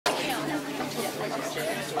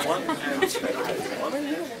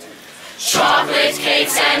Chocolate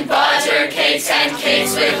cakes and butter cakes and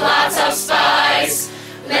cakes with lots of spice.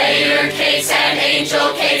 Layer cakes and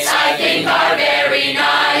angel cakes I think are very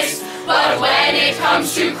nice. But when it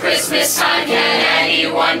comes to Christmas time, can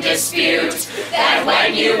anyone dispute that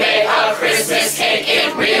when you make a Christmas cake,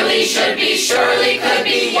 it really should be, surely could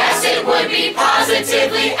be, yes it would be,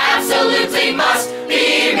 positively, absolutely must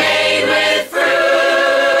be made with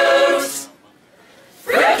fruit.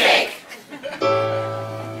 Fruitcake!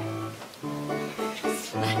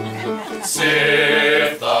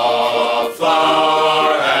 Sift the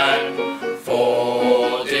flour and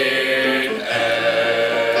fold in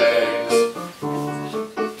eggs.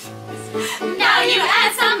 Now you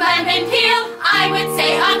add some lemon peel, I would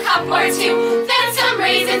say a cup or two. Then some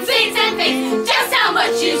raisins, seeds and figs, just how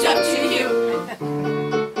much is up to you.